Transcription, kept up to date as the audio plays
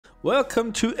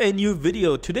Welcome to a new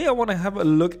video. Today I want to have a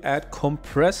look at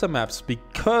compressor maps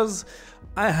because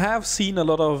I have seen a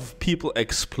lot of people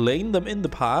explain them in the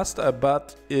past,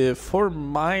 but for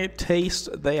my taste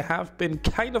they have been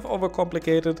kind of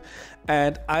overcomplicated,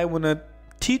 and I want to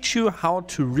teach you how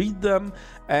to read them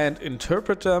and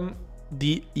interpret them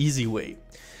the easy way.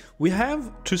 We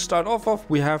have, to start off,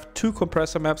 we have two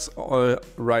compressor maps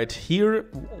right here.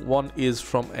 One is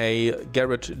from a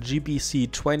Garrett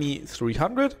GBC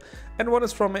 2300 and one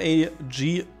is from a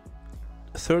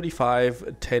G35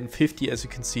 1050, as you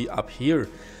can see up here.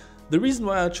 The reason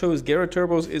why I chose Garrett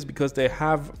turbos is because they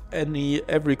have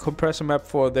every compressor map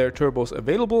for their turbos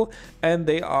available and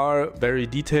they are very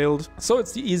detailed, so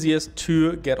it's the easiest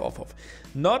to get off of.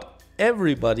 Not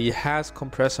everybody has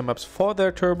compressor maps for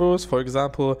their turbos. For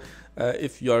example,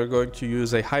 if you are going to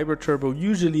use a hybrid turbo,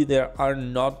 usually there are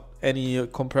not any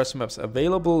compressor maps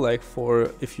available. Like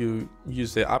for if you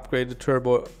use the upgraded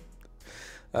turbo,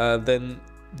 then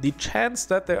the chance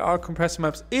that there are compressor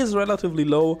maps is relatively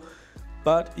low,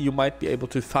 but you might be able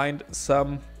to find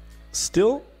some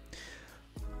still.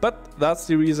 But that's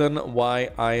the reason why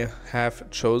I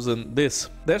have chosen this.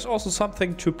 There's also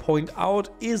something to point out.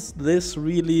 Does this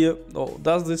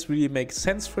really make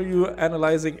sense for you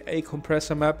analyzing a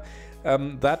compressor map?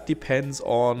 That depends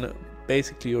on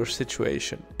basically your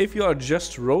situation. If you are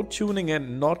just road tuning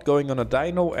and not going on a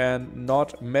dyno and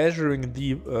not measuring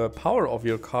the power of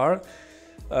your car,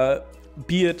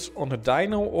 be it on a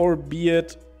dyno or be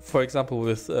it, for example,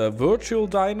 with a virtual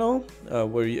dyno,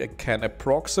 where you can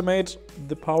approximate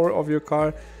the power of your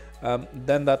car,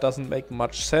 then that doesn't make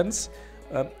much sense.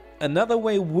 Another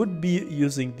way would be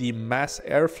using the mass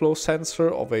airflow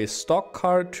sensor of a stock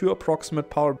car to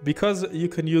approximate power, because you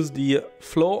can use the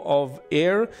flow of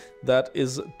air that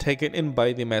is taken in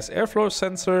by the mass airflow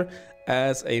sensor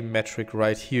as a metric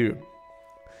right here.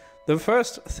 The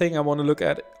first thing I want to look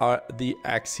at are the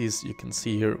axes. You can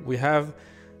see here we have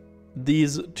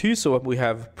these two. So we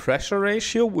have pressure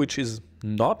ratio, which is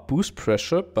not boost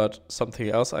pressure, but something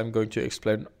else I'm going to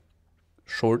explain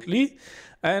shortly.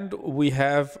 And we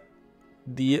have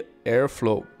the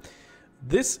airflow.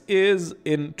 This is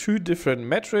in two different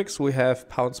metrics. We have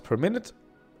pounds per minute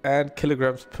and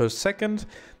kilograms per second.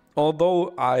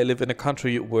 Although I live in a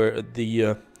country where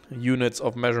the units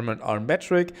of measurement are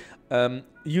metric,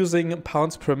 using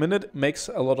pounds per minute makes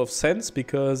a lot of sense,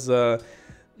 because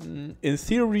in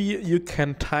theory you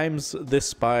can time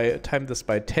this by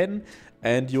 10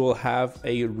 and you will have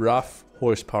a rough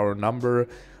horsepower number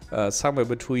somewhere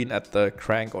between at the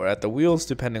crank or at the wheels,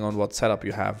 depending on what setup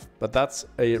you have. But that's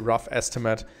a rough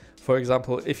estimate. For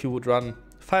example, if you would run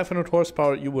 500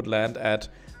 horsepower, you would land at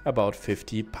about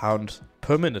 50 pounds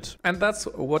per minute. And that's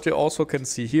what you also can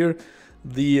see here.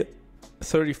 The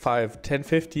 35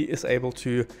 1050 is able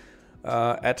to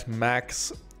at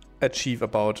max achieve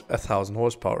about 1000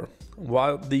 horsepower,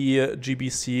 while the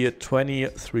GBC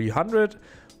 2300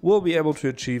 will be able to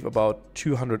achieve about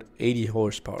 280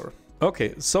 horsepower.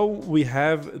 Okay, so we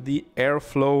have the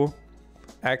airflow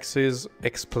axis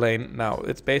explained now.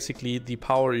 It's basically the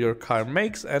power your car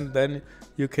makes, and then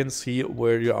you can see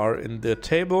where you are in the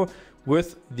table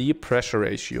with the pressure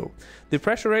ratio. The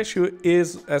pressure ratio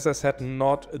is, as I said,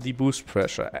 not the boost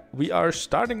pressure. We are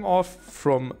starting off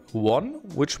from 1,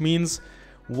 which means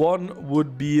 1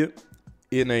 would be,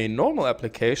 in a normal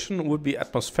application, would be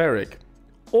atmospheric,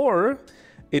 or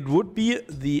it would be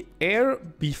the air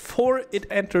before it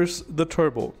enters the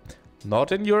turbo.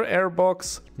 Not in your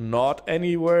airbox, not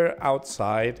anywhere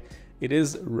outside. It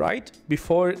is right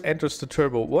before it enters the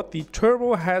turbo. What the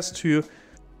turbo has to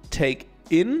take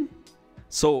in.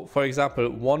 So, for example,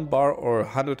 1 bar or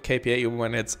 100 kPa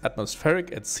when it's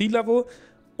atmospheric at sea level,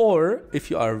 or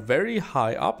if you are very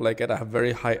high up, like at a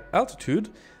very high altitude,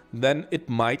 then it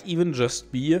might even just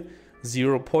be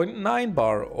 0.9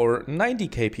 bar or 90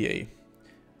 kPa.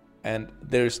 And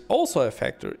there's also a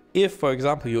factor. If, for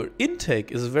example, your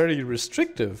intake is very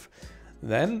restrictive,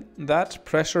 then that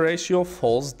pressure ratio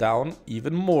falls down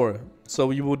even more. So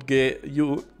you would get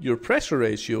your pressure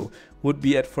ratio would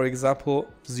be at, for example,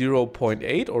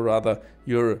 0.8, or rather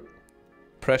your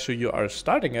pressure you are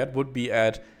starting at would be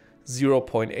at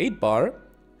 0.8 bar,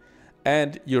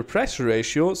 and your pressure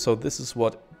ratio, so this is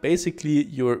what basically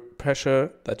your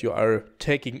pressure that you are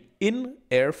taking in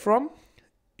air from,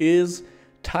 is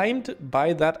timed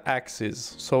by that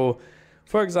axis. So,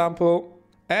 for example,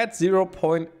 at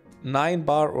 0.9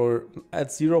 bar or at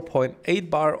 0.8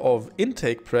 bar of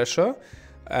intake pressure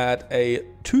at a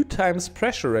 2 times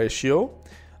pressure ratio,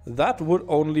 that would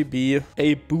only be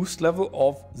a boost level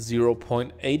of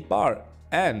 0.8 bar.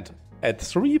 And at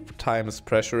 3 times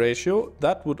pressure ratio,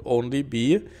 that would only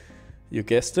be You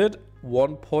guessed it,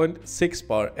 1.6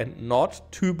 bar and not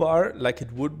 2 bar like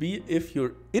it would be if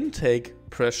your intake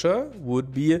pressure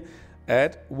would be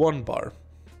at 1 bar.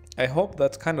 I hope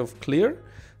that's kind of clear.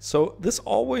 So this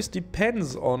always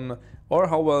depends on or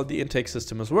how well the intake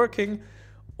system is working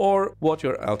or what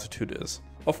your altitude is.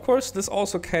 Of course, this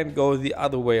also can go the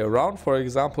other way around, for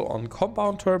example on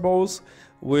compound turbos,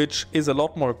 which is a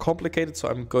lot more complicated, so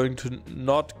I'm going to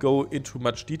not go into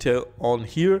much detail on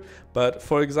here. But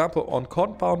for example on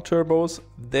compound turbos,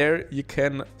 there you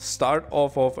can start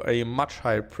off of a much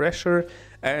higher pressure,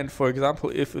 and for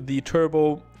example if the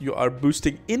turbo you are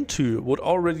boosting into would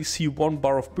already see 1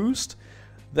 bar of boost,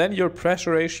 then your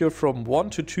pressure ratio from 1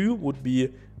 to 2 would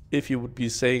be, if you would be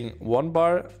saying 1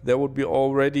 bar, there would be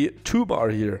already 2 bar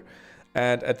here,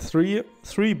 and at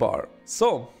 3 bar.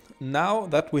 So now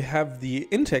that we have the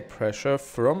intake pressure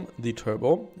from the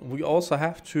turbo, we also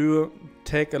have to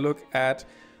take a look at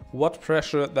what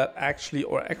pressure that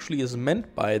actually is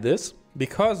meant by this,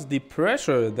 because the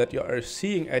pressure that you are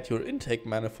seeing at your intake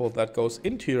manifold that goes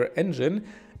into your engine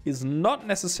is not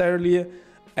necessarily,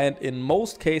 and in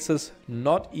most cases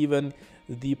not even,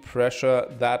 the pressure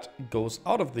that goes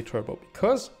out of the turbo,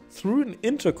 because through an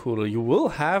intercooler you will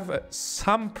have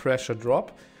some pressure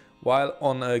drop, while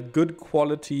on a good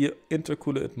quality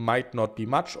intercooler it might not be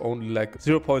much, only like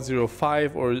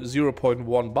 0.05 or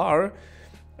 0.1 bar.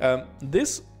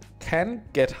 This can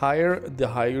get higher the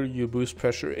higher your boost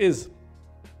pressure is.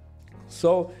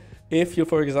 So if you,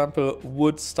 for example,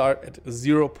 would start at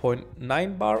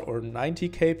 0.9 bar or 90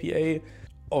 kPa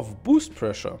of boost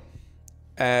pressure,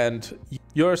 and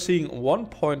you're seeing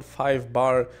 1.5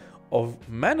 bar of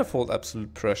manifold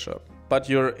absolute pressure, but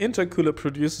your intercooler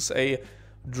produces a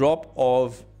drop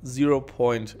of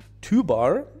 0.2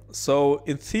 bar, so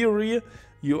in theory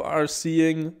you are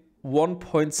seeing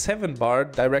 1.7 bar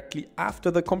directly after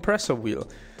the compressor wheel.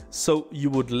 So you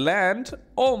would land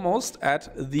almost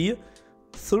at the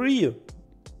 3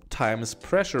 times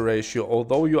pressure ratio,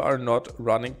 although you are not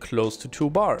running close to 2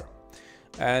 bar.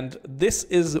 And this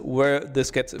is where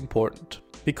this gets important,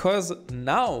 because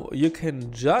now you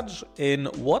can judge in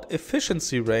what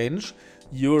efficiency range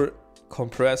your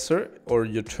compressor or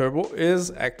your turbo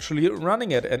is actually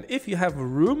running at, and if you have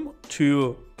room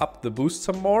to up the boost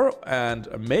some more and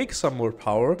make some more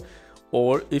power,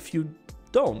 or if you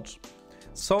don't.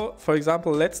 So for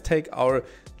example, let's take our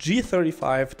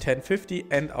G35 1050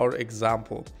 and our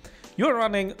example. You're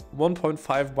running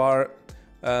 1.5 bar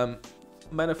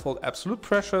manifold absolute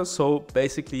pressure, so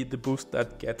basically the boost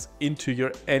that gets into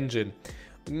your engine.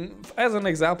 As an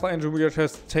example engine, we are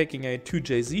just taking a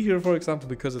 2JZ here, for example,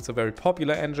 because it's a very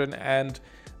popular engine, and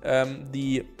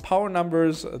the power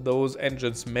numbers those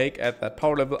engines make at that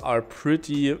power level are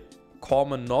pretty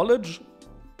common knowledge.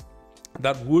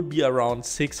 That would be around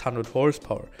 600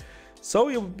 horsepower. So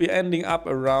you would be ending up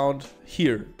around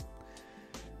here.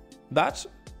 That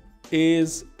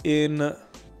is in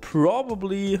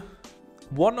probably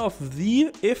one of the,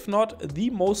 if not the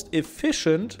most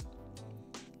efficient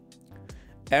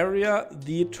area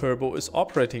the turbo is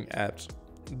operating at.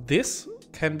 This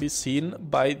can be seen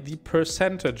by the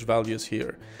percentage values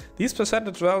here. These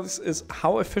percentage values is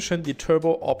how efficient the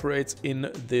turbo operates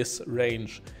in this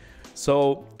range.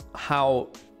 So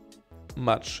how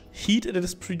much heat it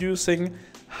is producing,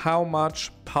 how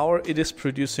much power it is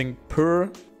producing per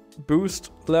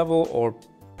boost level or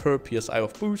per PSI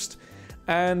of boost,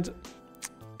 and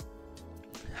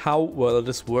how well it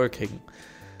is working.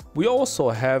 We also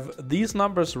have these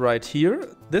numbers right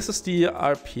here. This is the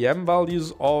RPM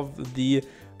values of the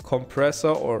compressor,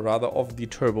 or rather of the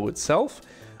turbo itself.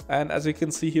 And as you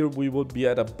can see here, we would be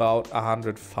at about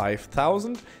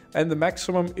 105,000 and the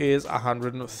maximum is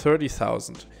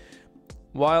 130,000.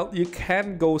 While you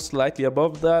can go slightly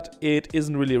above that, it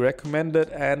isn't really recommended,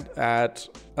 and at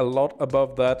a lot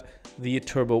above that, the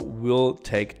turbo will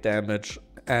take damage.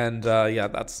 And yeah,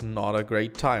 that's not a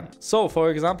great time. So for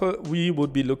example, we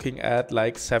would be looking at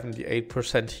like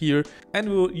 78% here, and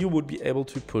you would be able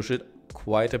to push it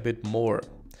quite a bit more.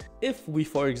 If we,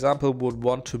 for example, would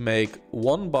want to make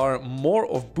 1 bar more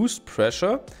of boost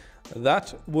pressure,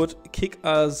 that would kick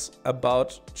us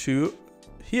about to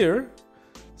here.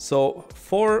 So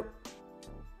 4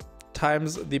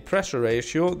 times the pressure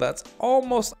ratio, that's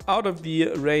almost out of the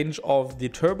range of the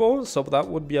turbo. So that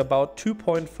would be about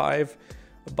 2.5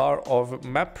 bar of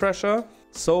map pressure.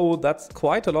 So that's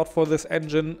quite a lot for this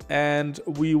engine, and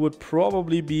we would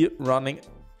probably be running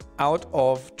out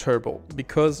of turbo,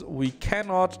 because we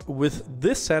cannot with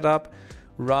this setup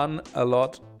run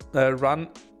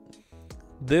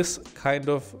this kind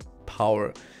of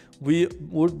power. We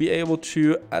would be able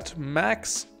to at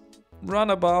max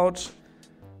run about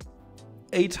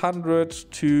 800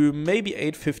 to maybe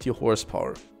 850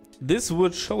 horsepower. This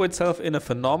would show itself in a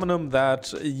phenomenon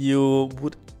that you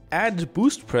would add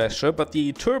boost pressure, but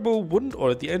the turbo wouldn't,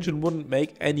 or the engine wouldn't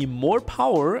make any more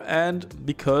power, and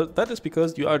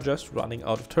because you are just running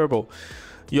out of turbo.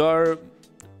 You are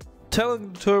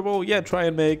telling the turbo, yeah, try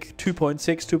and make 2.6,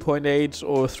 2.8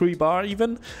 or 3 bar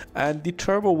even, and the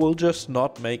turbo will just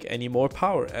not make any more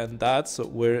power, and that's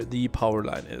where the power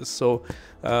line is. So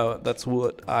that's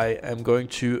what I am going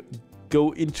to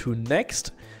go into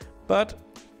next. But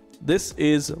this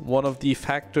is one of the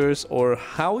factors, or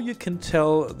how you can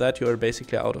tell that you are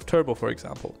basically out of turbo, for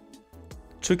example.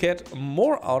 To get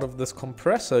more out of this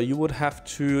compressor, you would have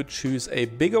to choose a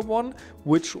bigger one,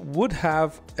 which would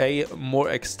have a more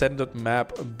extended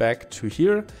map back to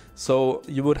here. So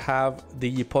you would have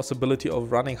the possibility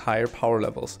of running higher power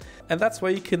levels. And that's why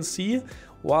you can see,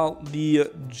 while the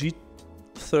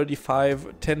G35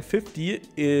 1050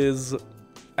 is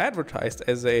advertised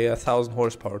as a 1000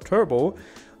 horsepower turbo,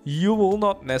 you will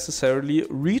not necessarily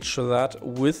reach that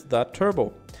with that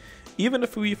turbo. Even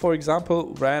if we, for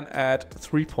example, ran at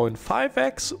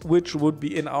 3.5x, which would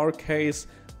be in our case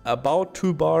about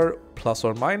 2 bar plus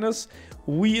or minus,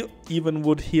 we even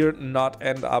would here not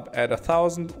end up at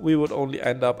 1000. We would only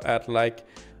end up at like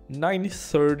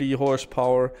 930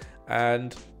 horsepower,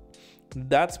 and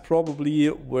that's probably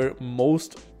where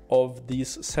most of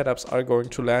these setups are going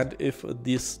to land if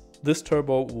this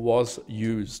turbo was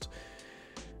used.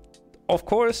 Of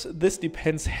course, this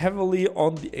depends heavily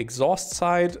on the exhaust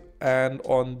side and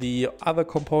on the other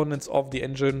components of the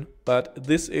engine, but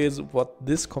this is what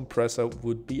this compressor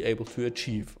would be able to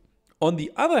achieve. On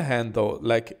the other hand though,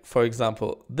 like for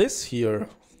example, this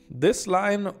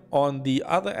line on the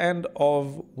other end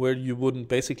of where you wouldn't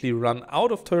basically run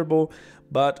out of turbo,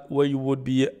 but where you would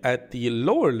be at the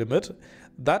lower limit,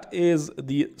 that is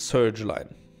the surge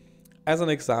line. As an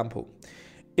example,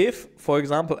 if, for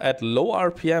example, at low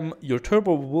RPM, your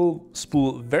turbo will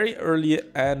spool very early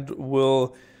and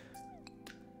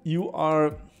you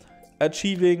are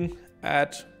achieving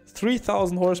at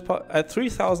 3000 horsepower, at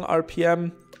 3000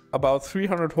 RPM, about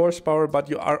 300 horsepower, but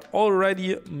you are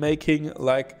already making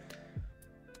like,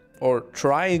 or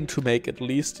trying to make at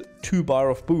least 2 bar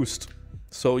of boost.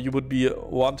 So you would be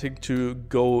wanting to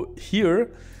go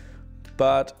here,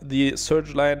 but the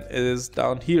surge line is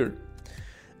down here.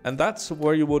 And that's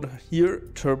where you would hear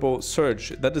turbo surge.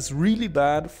 That is really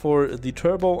bad for the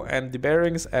turbo and the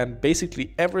bearings and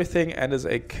basically everything, and is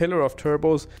a killer of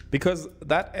turbos, because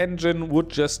that engine would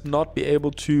just not be able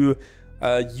to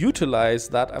utilize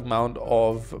that amount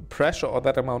of pressure or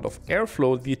that amount of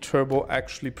airflow the turbo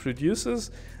actually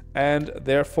produces, and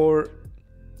therefore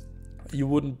you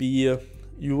would be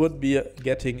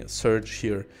getting surge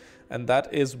here. And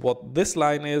that is what this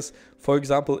line is. For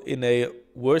example, in a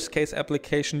worst case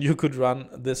application, you could run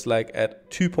this like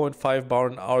at 2.5 bar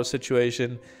an hour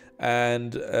situation,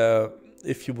 and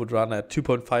if you would run at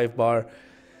 2.5 bar,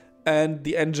 and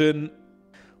the engine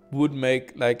would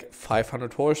make like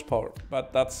 500 horsepower.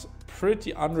 But that's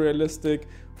pretty unrealistic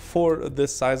for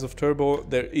this size of turbo.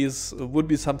 There would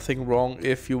be something wrong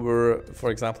if you were,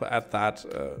 for example, at that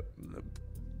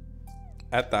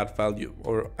value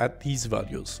or at these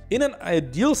values. In an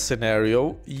ideal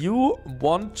scenario, you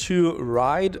want to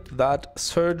ride that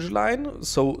surge line,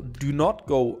 so do not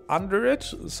go under it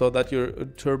so that your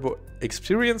turbo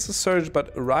experiences surge,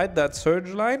 but ride that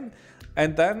surge line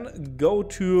and then go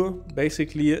to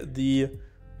basically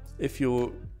if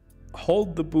you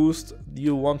hold the boost,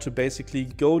 you want to basically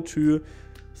go through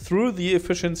the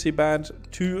efficiency band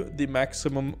to the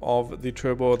maximum of the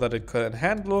turbo that it can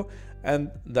handle.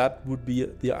 And that would be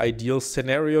the ideal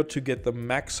scenario to get the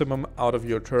maximum out of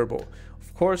your turbo.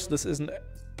 Of course, this isn't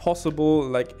possible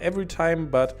like every time,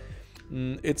 but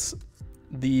you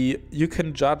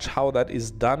can judge how that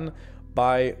is done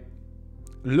by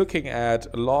looking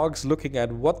at logs, looking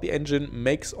at what the engine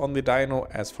makes on the dyno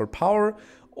as for power,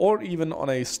 or even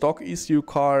on a stock ECU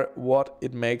car, what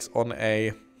it makes on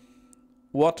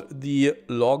what the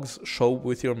logs show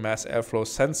with your mass airflow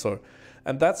sensor.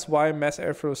 And that's why mass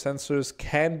airflow sensors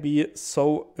can be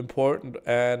so important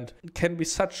and can be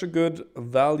such a good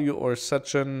value, or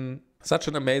such an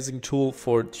amazing tool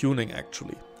for tuning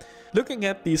actually. Looking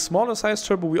at the smaller size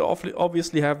turbo, we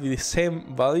obviously have the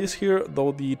same values here,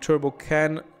 though the turbo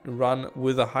can run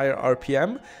with a higher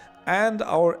RPM, and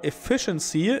our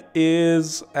efficiency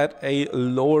is at a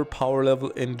lower power level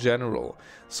in general.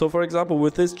 So for example,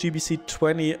 with this GBC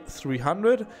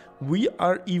 2300, we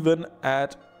are even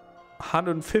at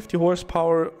 150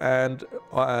 horsepower and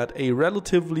at a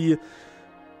relatively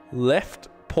left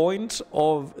point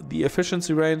of the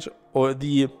efficiency range, or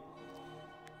the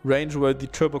range where the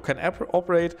turbo can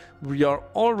operate, we are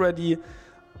already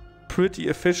pretty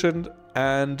efficient,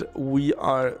 and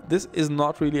this is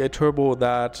not really a turbo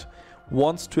that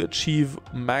wants to achieve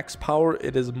max power.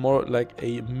 It is more like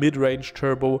a mid-range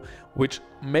turbo, which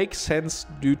makes sense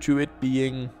due to it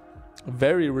being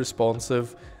very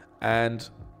responsive, and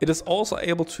it is also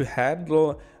able to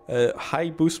handle high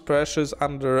boost pressures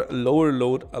under lower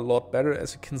load a lot better.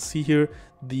 As you can see here,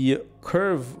 the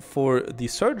curve for the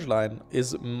surge line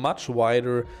is much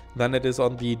wider than it is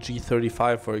on the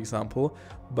G35, for example,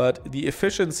 but the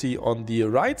efficiency on the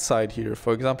right side here,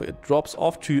 for example, it drops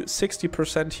off to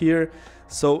 60% here,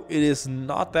 so it is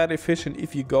not that efficient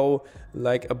if you go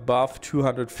like above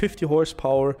 250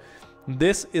 horsepower.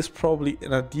 This is probably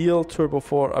an ideal turbo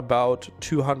for about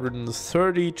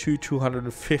 230 to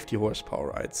 250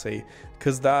 horsepower, I'd say,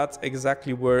 because that's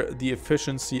exactly where the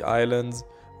efficiency islands,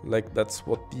 like that's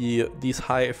what these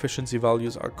high efficiency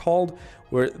values are called,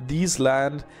 where these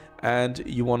land, and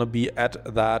you want to be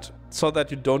at that so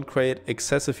that you don't create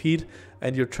excessive heat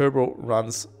and your turbo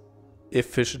runs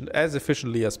as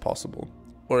efficiently as possible,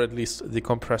 or at least the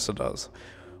compressor does.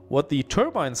 What the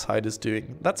turbine side is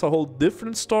doing, that's a whole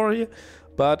different story,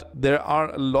 but there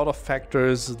are a lot of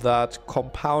factors that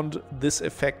compound this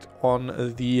effect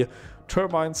on the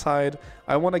turbine side.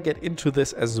 I want to get into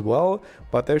this as well,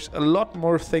 but there's a lot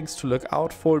more things to look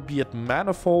out for, be it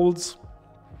manifolds,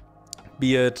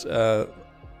 be it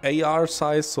AR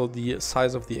size, so the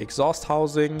size of the exhaust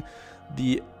housing,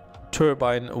 the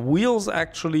turbine wheels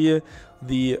actually,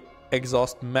 the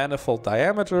exhaust manifold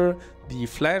diameter, the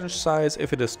flange size,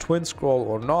 if it is twin scroll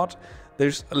or not.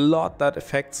 There's a lot that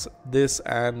affects this,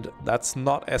 and that's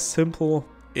not as simple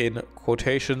in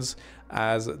quotations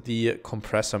as the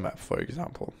compressor map, for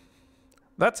example.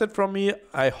 That's it from me.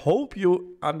 I hope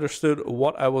you understood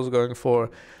what I was going for,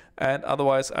 and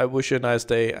otherwise I wish you a nice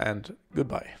day and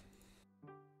goodbye.